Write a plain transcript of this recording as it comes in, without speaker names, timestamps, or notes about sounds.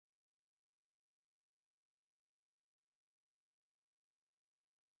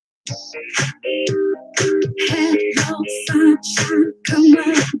Hello, sunshine, come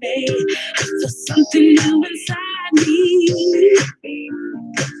with me. I feel something new inside me.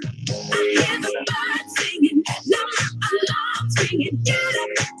 I hear the birds singing, now my alarm's ringing. Get up,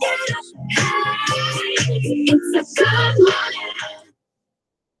 get up, hey, it's a good morning.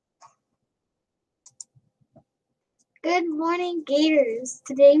 Good morning, Gators.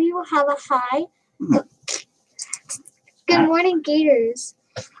 Today we will have a high. Good morning, Gators.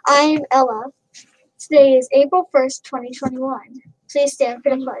 I am Ella. Today is April 1st, 2021. Please stand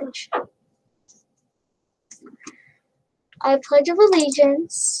for the pledge. I pledge of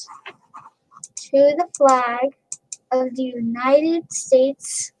allegiance to the flag of the United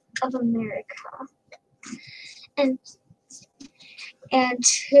States of America and to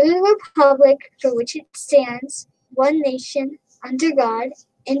the republic for which it stands, one nation, under God,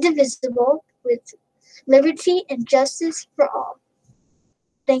 indivisible, with liberty and justice for all.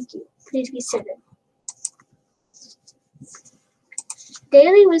 Thank you. Please be seated.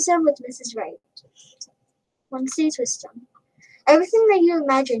 Daily Wisdom with Mrs. Wright. Wednesday's Wisdom. Everything that you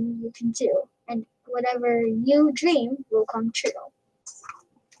imagine you can do, and whatever you dream will come true.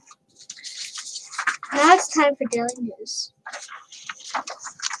 Now it's time for Daily News.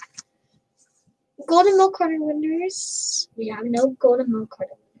 Golden Milk Carton winners. We have no Golden Milk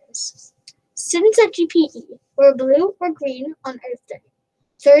Carton winners. Students at GPE were blue or green on Earth Day,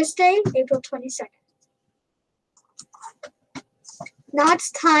 Thursday, April 22nd. Now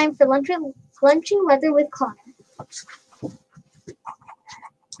it's time for lunching weather with Connor.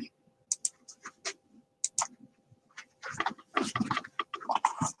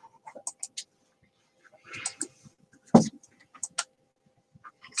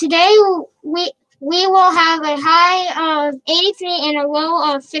 Today we will have a high of 83 and a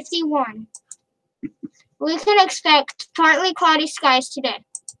low of 51. We can expect partly cloudy skies today.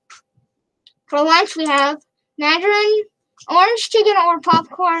 For lunch we have mandarin, orange chicken, or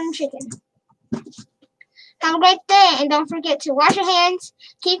popcorn chicken. Have a great day, and don't forget to wash your hands,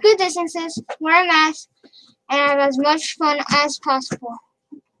 keep good distances, wear a mask, and have as much fun as possible.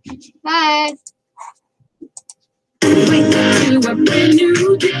 Bye. Wake up to a brand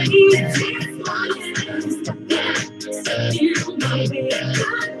new day. You know it.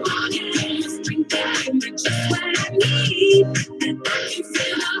 Good morning. Spring time, it's just what I need. And I can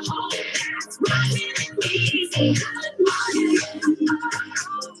feel a whole that's rising in me.